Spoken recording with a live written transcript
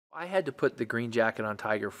I had to put the green jacket on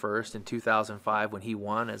Tiger first in 2005 when he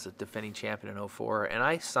won as a defending champion in '04, and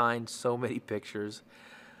I signed so many pictures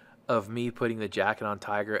of me putting the jacket on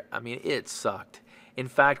Tiger. I mean, it sucked. In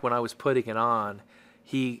fact, when I was putting it on,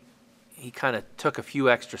 he kind of took a few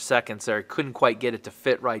extra seconds there. Couldn't quite get it to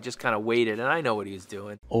fit right, just kind of waited, and I know what he was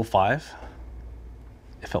doing. '05,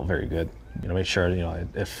 it felt very good. Made sure,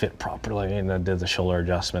 it fit properly, and then did the shoulder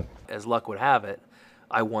adjustment. As luck would have it,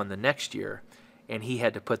 I won the next year, and he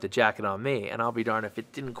had to put the jacket on me, and I'll be darned if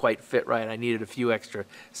it didn't quite fit right. I needed a few extra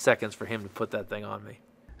seconds for him to put that thing on me.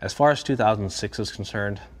 As far as 2006 is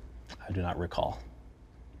concerned, I do not recall.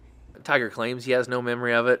 Tiger claims he has no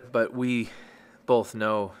memory of it, but we both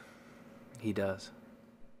know he does.